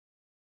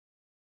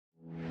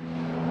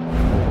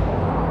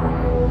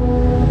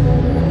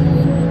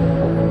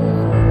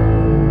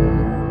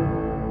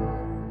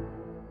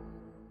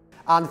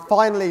And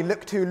finally,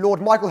 look to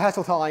Lord Michael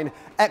Heseltine,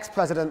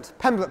 ex-president,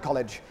 Pembroke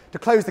College, to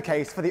close the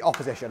case for the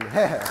opposition.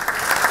 Hear, hear.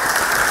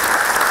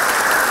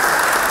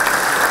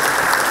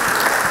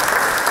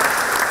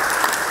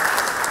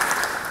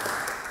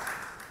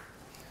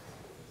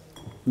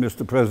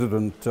 Mr.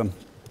 President,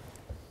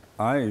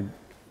 I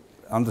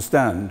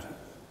understand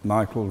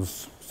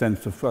Michael's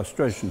sense of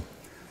frustration.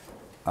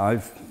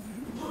 I've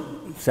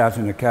sat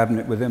in a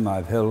cabinet with him,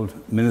 I've held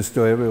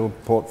ministerial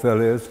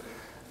portfolios,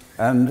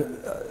 and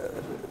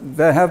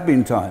there have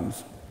been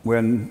times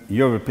when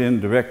European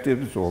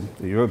directives or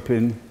the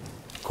European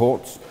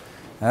courts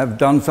have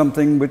done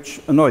something which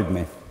annoyed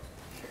me.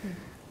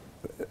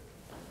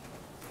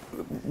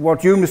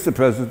 What you, Mr.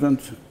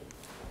 President,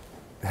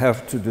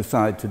 have to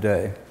decide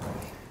today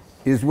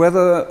is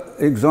whether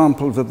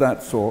examples of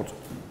that sort,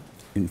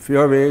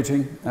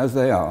 infuriating as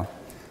they are,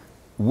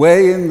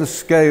 weigh in the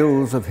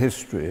scales of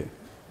history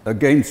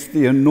against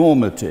the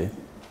enormity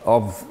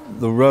of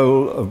the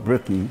role of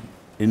Britain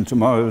in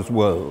tomorrow's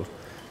world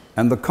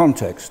and the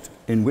context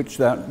in which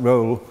that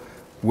role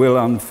will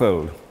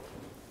unfold.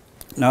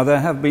 Now,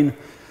 there have been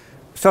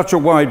such a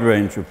wide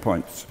range of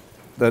points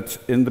that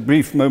in the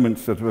brief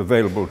moments that are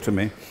available to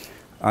me,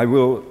 I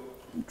will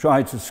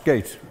try to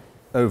skate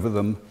over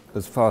them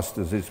as fast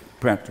as is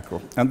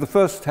practical. And the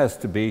first has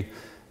to be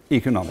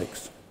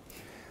economics.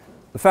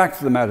 The fact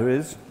of the matter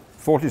is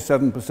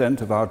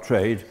 47% of our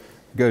trade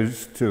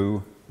goes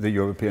to the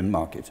European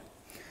market.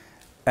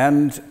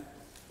 And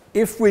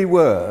if we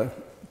were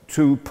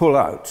to pull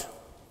out,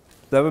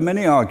 there are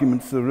many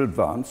arguments that are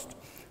advanced.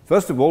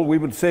 First of all, we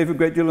would save a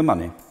great deal of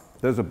money.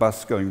 There's a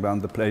bus going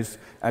around the place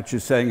actually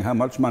saying how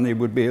much money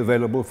would be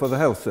available for the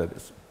health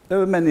service.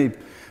 There are many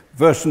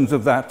versions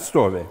of that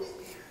story.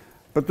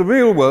 But the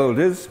real world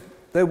is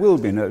there will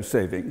be no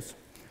savings,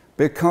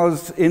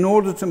 because in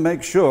order to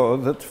make sure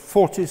that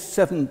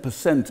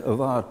 47%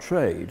 of our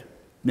trade,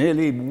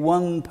 nearly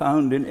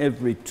 £1 in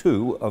every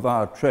 2 of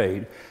our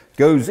trade,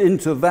 goes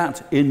into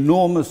that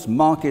enormous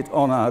market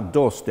on our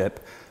doorstep,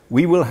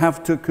 we will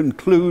have to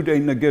conclude a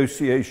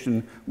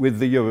negotiation with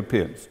the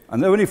Europeans.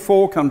 And there are only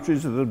 4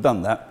 countries that have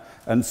done that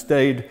and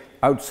stayed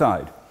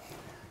outside.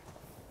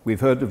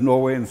 We've heard of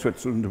Norway and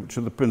Switzerland, which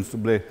are the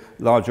principally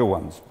larger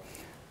ones.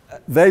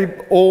 They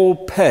all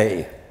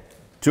pay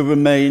to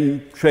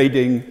remain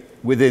trading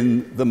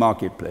within the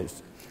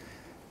marketplace.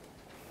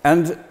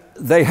 And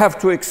they have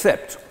to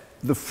accept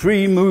the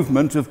free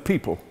movement of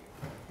people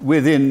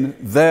within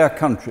their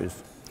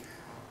countries.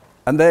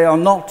 And they are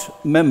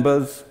not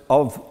members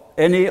of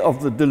any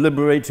of the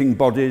deliberating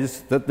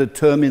bodies that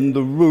determine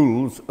the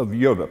rules of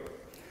Europe.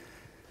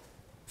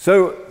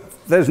 So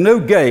there's no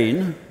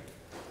gain,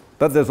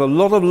 but there's a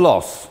lot of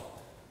loss.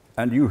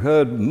 And you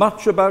heard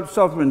much about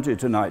sovereignty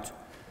tonight.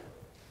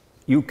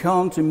 You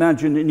can't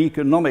imagine in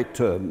economic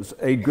terms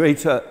a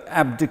greater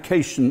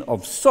abdication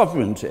of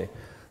sovereignty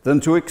than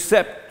to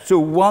accept to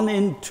 1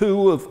 in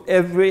 2 of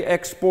every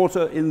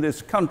exporter in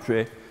this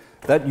country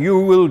that you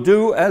will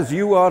do as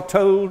you are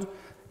told.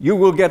 You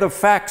will get a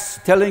fax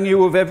telling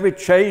you of every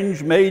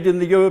change made in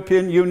the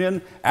European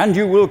Union, and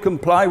you will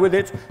comply with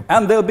it,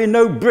 and there'll be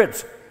no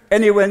Brit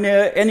anywhere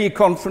near any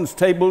conference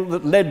table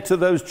that led to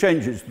those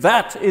changes.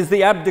 That is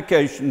the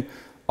abdication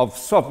of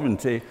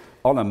sovereignty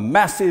on a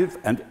massive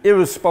and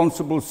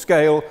irresponsible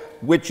scale,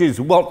 which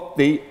is what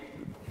the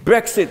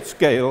Brexit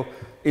scale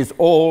is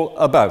all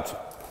about.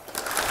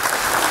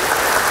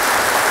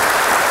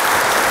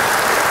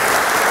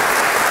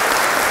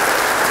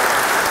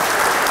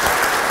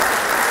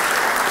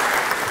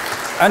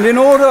 And in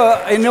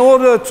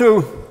order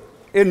to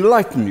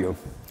enlighten you,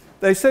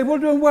 they say, well,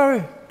 don't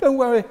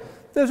worry.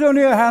 There's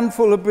only a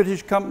handful of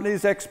British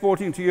companies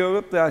exporting to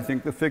Europe. I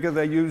think the figure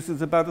they use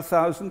is about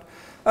 1,000.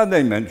 And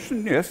they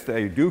mention, yes,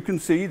 they do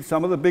concede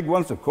some of the big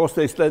ones. Of course,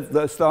 they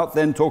start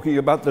then talking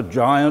about the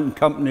giant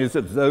companies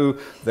as though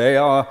they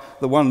are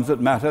the ones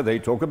that matter. They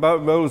talk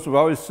about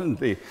Rolls-Royce and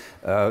the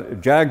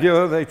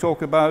Jaguar. They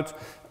talk about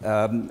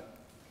the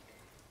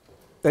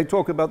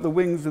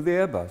wings of the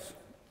Airbus.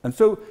 And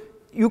so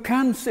you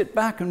can sit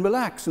back and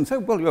relax and say,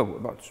 well,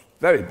 that's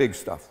very big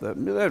stuff.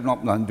 They're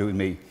not nothing to do with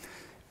me.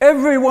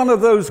 Every one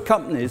of those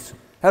companies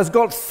has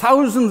got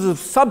thousands of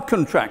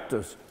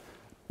subcontractors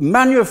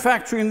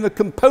manufacturing the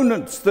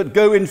components that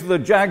go into the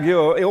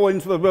Jaguar or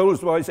into the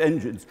Rolls-Royce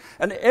engines.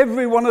 And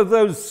every one of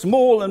those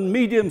small and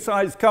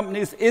medium-sized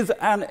companies is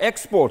an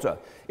exporter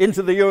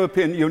into the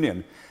European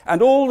Union.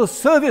 And all the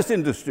service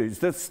industries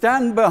that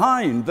stand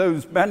behind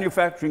those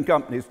manufacturing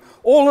companies,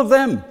 all of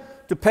them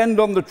depend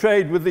on the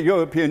trade with the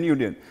European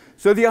Union.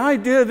 So the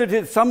idea that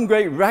it's some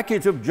great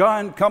racket of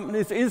giant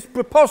companies is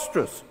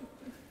preposterous.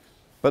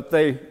 But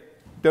they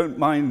don't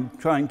mind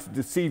trying to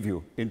deceive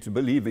you into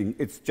believing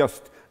it's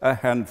just a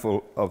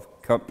handful of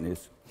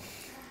companies.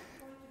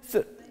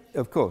 So,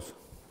 of course.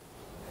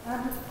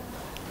 I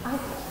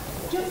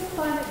just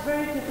find it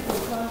very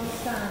difficult to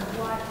understand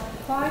why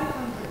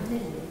 500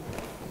 million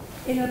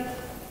in a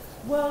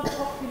world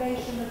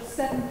population of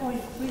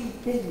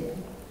 7.3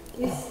 billion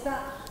is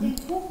that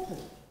important.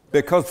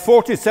 Because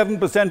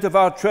 47% of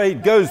our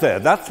trade goes there.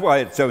 That's why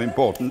it's so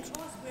important.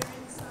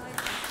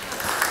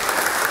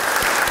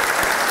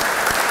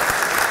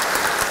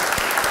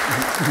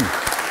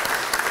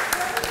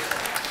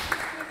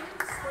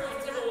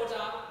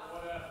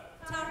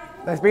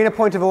 There's been a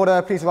point of order.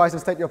 Please rise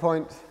and state your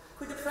point.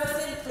 Could the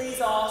President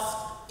please ask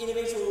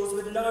individuals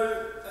with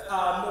no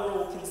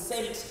moral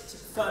consent to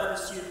further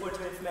pursue a point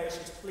of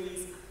information to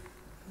please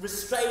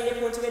restrain their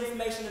point of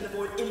information and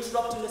avoid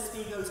interrupting the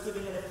speaker who's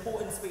giving an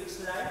important speech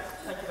today?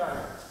 Thank you very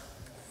much.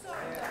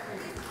 Sorry,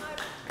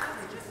 I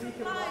was just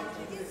replying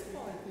to his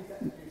point.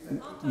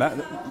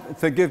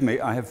 Forgive me,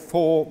 I have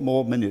 4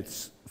 more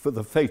minutes for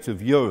the fate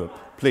of Europe,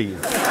 please.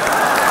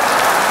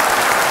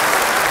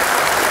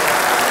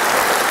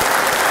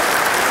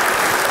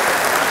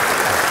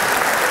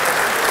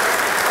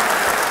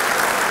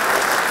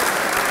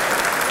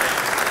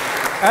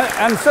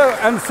 And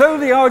so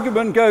the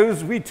argument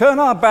goes, we turn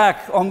our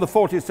back on the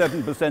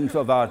 47%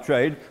 of our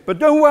trade, but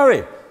don't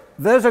worry,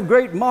 there's a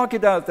great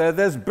market out there.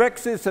 There's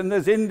Brexit, and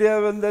there's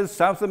India, and there's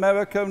South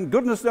America, and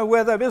goodness knows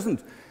where there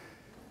isn't.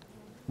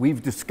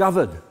 We've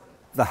discovered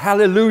the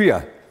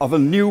hallelujah of a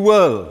new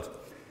world.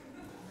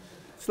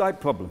 Slight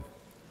problem.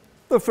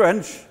 The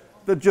French,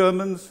 the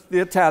Germans, the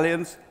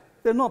Italians,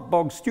 they're not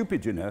bog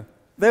stupid, you know.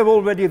 They're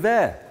already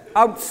there,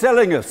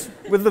 outselling us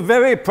with the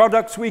very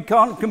products we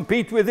can't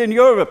compete with in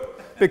Europe,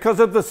 because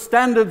of the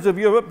standards of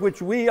Europe, which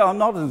we are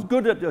not as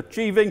good at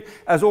achieving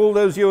as all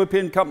those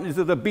European companies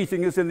that are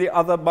beating us in the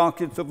other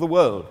markets of the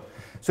world.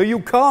 So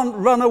you can't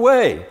run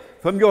away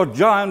from your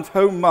giant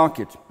home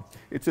market.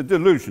 It's a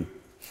delusion.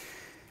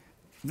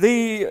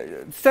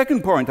 The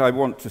second point I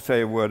want to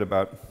say a word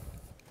about,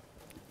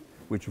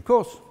 which of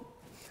course,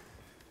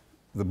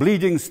 the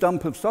bleeding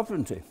stump of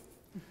sovereignty,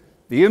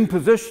 the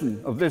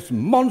imposition of this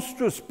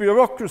monstrous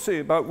bureaucracy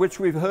about which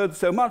we've heard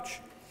so much.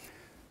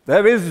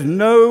 There is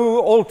no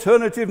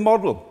alternative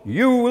model.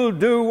 You will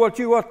do what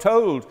you are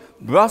told.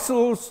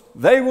 Brussels,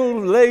 they will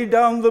lay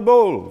down the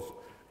balls.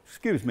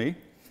 Excuse me.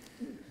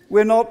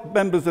 We're not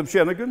members of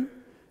Schengen.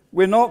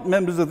 We're not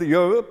members of the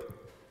Euro.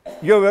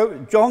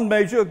 John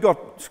Major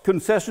got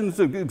concessions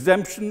of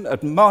exemption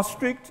at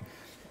Maastricht.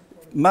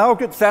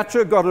 Margaret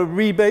Thatcher got a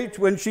rebate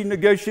when she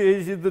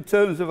negotiated the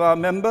terms of our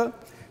member.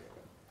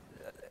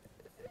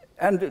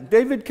 And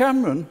David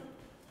Cameron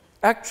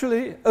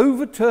actually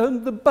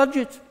overturned the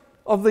budget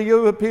of the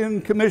European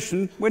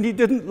Commission when he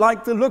didn't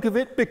like the look of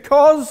it,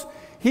 because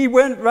he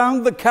went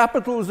round the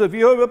capitals of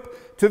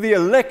Europe to the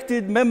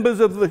elected members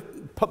of the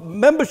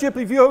membership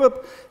of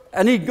Europe,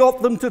 and he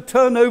got them to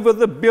turn over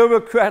the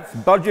bureaucrats'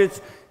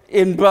 budgets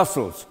in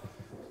Brussels.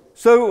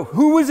 So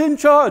who was in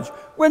charge?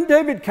 When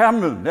David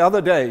Cameron the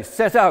other day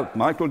set out,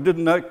 Michael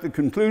didn't like the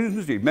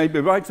conclusions, he may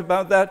be right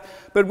about that,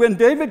 but when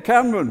David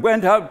Cameron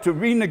went out to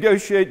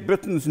renegotiate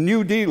Britain's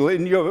New Deal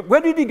in Europe,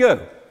 where did he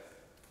go?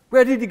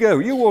 Where did he go?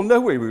 You all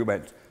know where we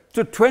went.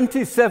 To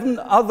 27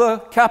 other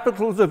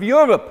capitals of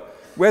Europe,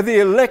 where the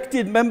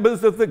elected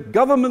members of the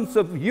governments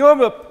of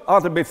Europe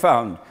are to be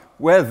found,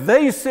 where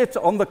they sit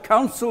on the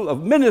Council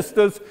of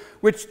Ministers,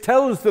 which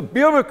tells the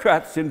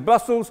bureaucrats in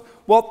Brussels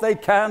what they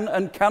can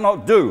and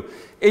cannot do.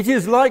 It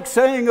is like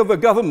saying of a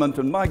government,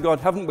 and my God,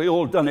 haven't we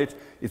all done it,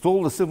 it's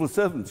all the civil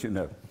servants, you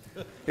know.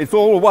 It's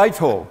all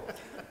Whitehall.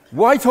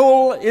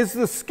 Whitehall is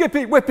the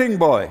skippy whipping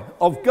boy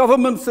of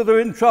governments that are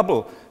in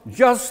trouble,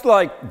 just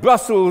like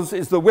Brussels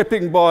is the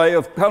whipping boy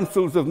of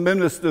councils of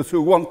ministers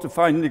who want to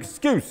find an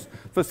excuse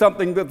for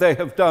something that they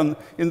have done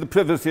in the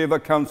privacy of a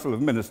council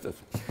of ministers.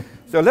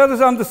 So let us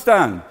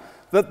understand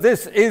that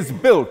this is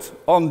built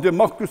on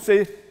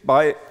democracy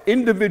by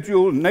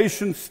individual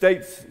nation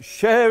states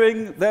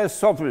sharing their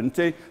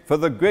sovereignty for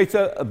the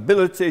greater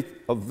ability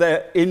of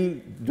their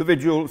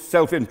individual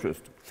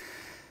self-interest.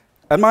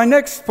 And my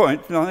next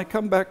point, and I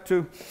come back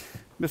to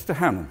Mr.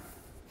 Hannan,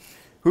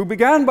 who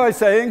began by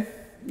saying,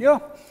 yeah,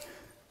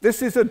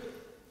 this is a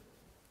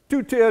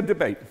two-tier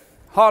debate,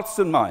 hearts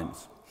and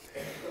minds.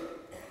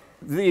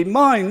 The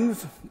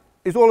minds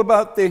is all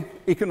about the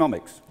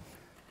economics.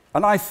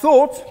 And I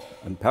thought,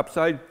 and perhaps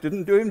I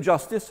didn't do him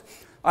justice,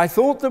 I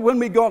thought that when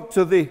we got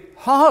to the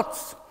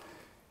hearts,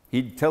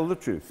 he'd tell the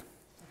truth.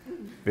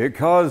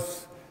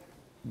 Because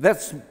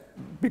let's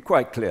be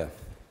quite clear.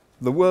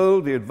 The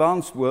world, the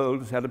advanced world,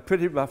 has had a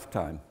pretty rough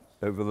time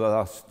over the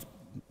last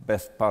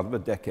best part of a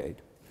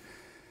decade.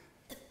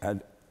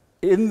 And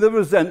in the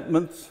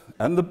resentment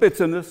and the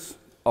bitterness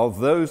of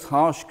those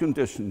harsh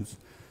conditions,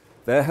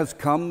 there has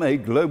come a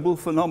global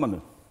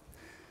phenomenon.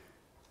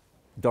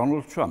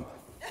 Donald Trump.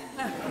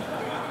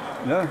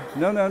 No,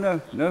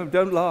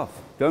 don't laugh,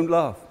 don't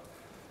laugh.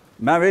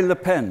 Marine Le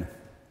Pen,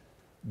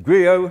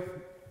 Grillo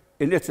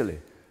in Italy.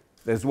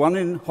 There's one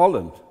in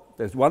Holland,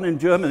 there's one in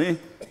Germany,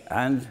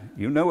 and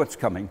you know what's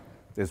coming.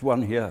 There's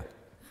one here,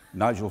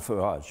 Nigel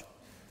Farage.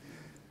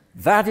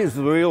 That is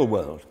the real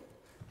world.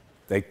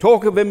 They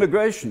talk of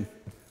immigration,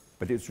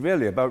 but it's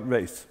really about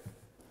race.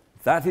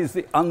 That is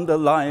the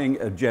underlying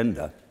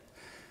agenda.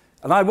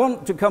 And I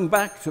want to come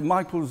back to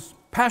Michael's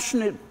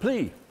passionate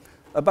plea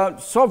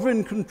about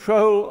sovereign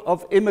control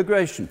of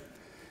immigration.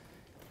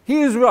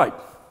 He is right.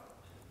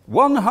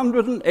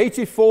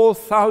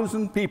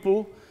 184,000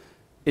 people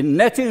in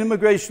net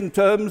immigration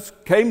terms,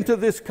 came to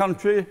this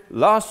country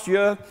last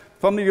year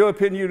from the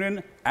European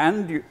Union,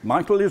 and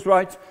Michael is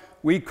right,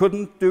 we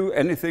couldn't do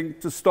anything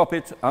to stop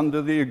it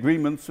under the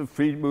agreements of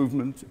free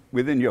movement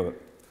within Europe.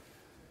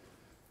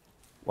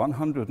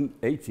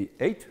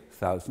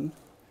 188,000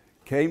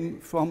 came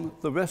from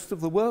the rest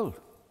of the world,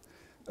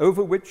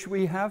 over which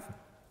we have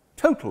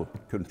total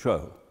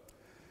control.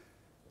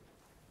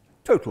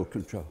 Total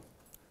control.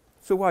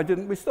 So why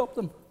didn't we stop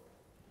them?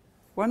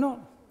 Why not?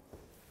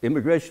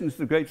 Immigration is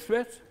the great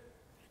threat,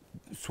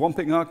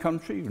 swamping our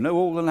country, you know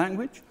all the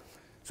language.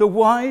 So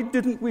why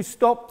didn't we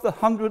stop the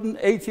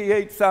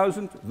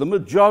 188,000, the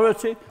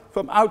majority,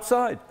 from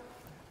outside?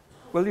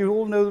 Well, you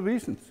all know the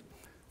reasons.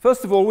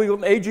 First of all, we've got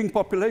an aging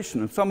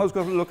population, and someone's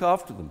got to look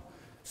after them.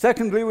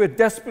 Secondly, we're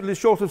desperately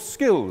short of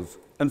skills,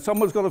 and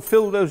someone's got to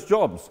fill those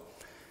jobs.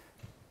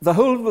 The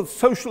whole of the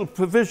social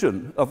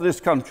provision of this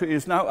country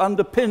is now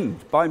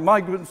underpinned by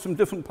migrants from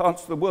different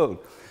parts of the world.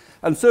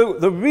 And so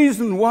the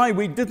reason why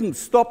we didn't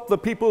stop the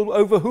people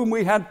over whom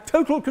we had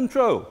total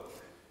control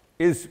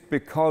is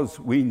because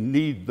we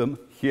need them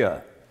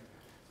here.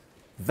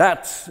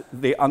 That's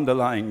the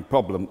underlying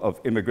problem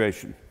of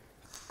immigration.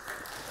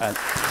 And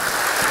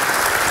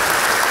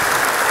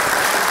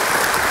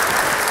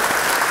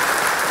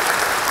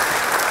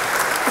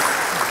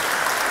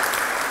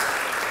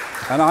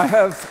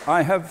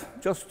I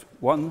have just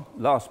one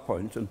last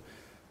point, and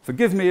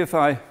forgive me if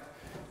I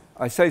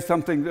say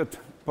something that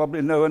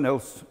probably no one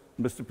else,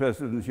 Mr.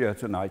 President, here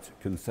tonight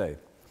can say.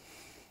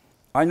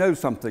 I know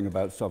something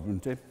about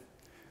sovereignty.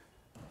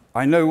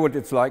 I know what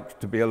it's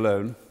like to be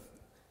alone.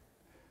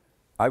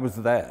 I was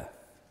there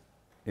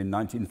in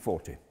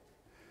 1940.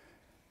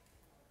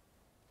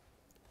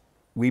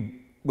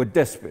 We were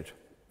desperate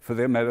for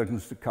the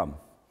Americans to come.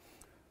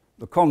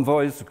 The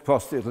convoys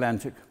across the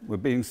Atlantic were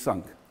being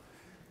sunk.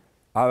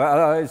 Our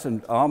allies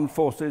and armed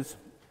forces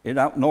in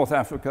North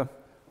Africa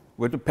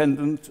were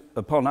dependent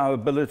upon our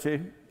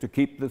ability to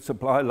keep the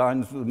supply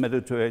lines of the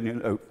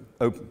Mediterranean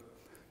open.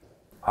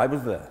 I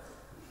was there.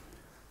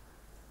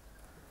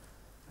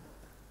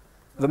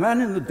 The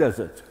man in the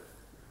desert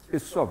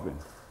is sovereign.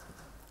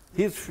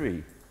 He is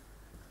free.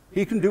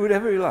 He can do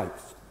whatever he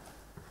likes.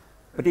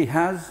 But he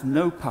has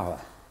no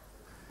power.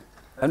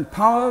 And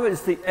power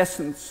is the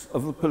essence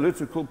of the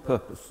political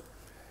purpose.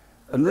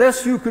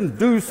 Unless you can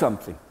do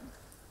something,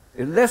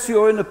 unless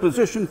you're in a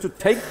position to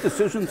take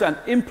decisions and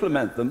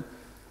implement them,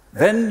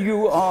 then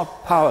you are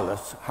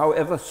powerless,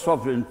 however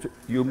sovereign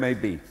you may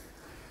be.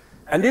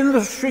 And in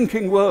the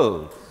shrinking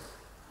world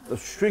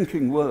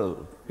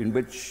in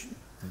which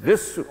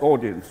this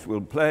audience will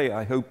play,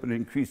 I hope, an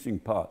increasing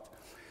part,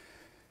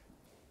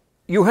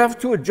 you have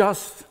to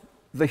adjust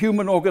the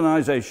human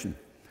organization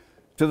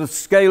to the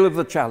scale of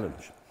the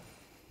challenge.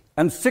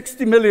 And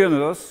 60 million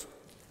of us,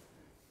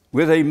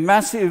 with a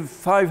massive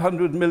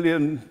 500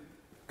 million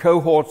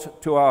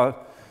cohort to our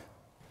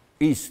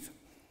east,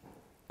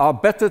 are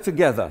better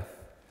together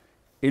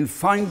in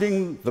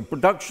finding the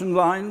production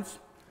lines,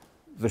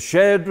 the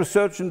shared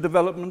research and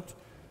development,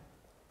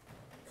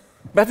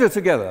 better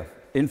together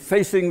in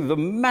facing the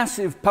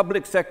massive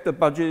public sector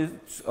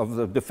budgets of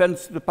the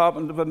Defense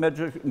Department of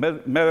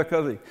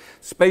America, the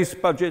space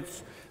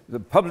budgets, the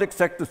public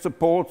sector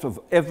support of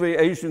every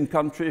Asian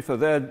country for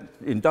their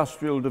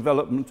industrial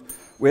development.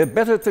 We're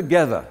better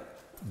together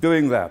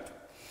doing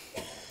that.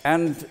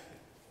 And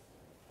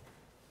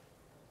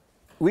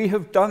we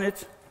have done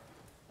it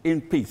in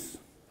peace.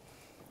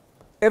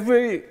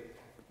 Every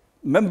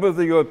member of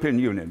the European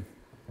Union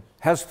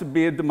has to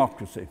be a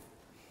democracy.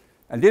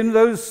 And in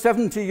those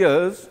 70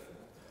 years,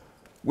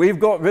 we've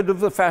got rid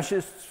of the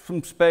fascists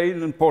from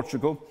Spain and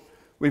Portugal.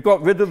 We've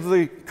got rid of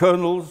the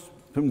colonels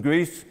from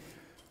Greece.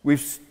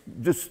 We've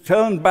just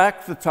turned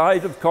back the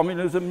tide of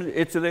communism in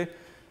Italy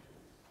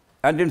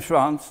and in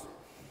France,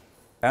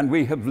 and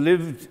we have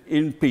lived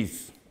in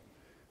peace.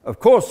 Of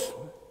course,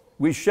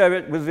 we share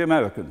it with the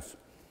Americans.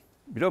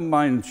 We don't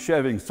mind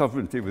sharing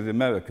sovereignty with the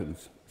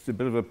Americans. It's a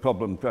bit of a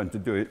problem trying to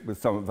do it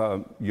with some of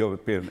our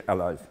European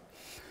allies.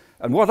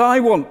 And what I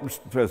want,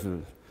 Mr.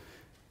 President,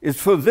 is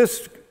for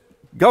this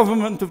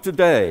government of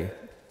today,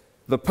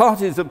 the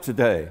parties of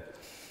today,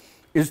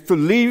 is to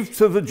leave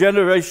to the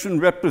generation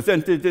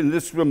represented in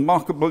this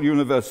remarkable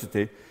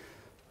university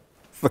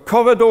the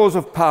corridors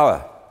of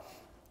power,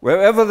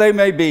 wherever they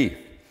may be,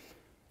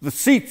 the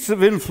seats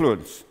of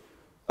influence,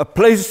 a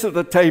place at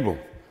the table,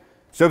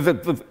 so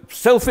that the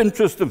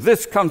self-interest of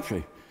this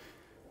country,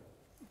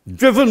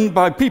 driven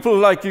by people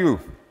like you,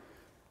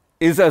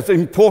 is as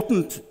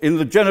important in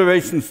the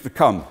generations to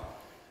come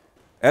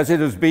as it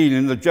has been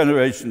in the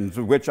generations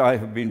of which I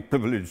have been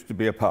privileged to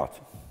be a part.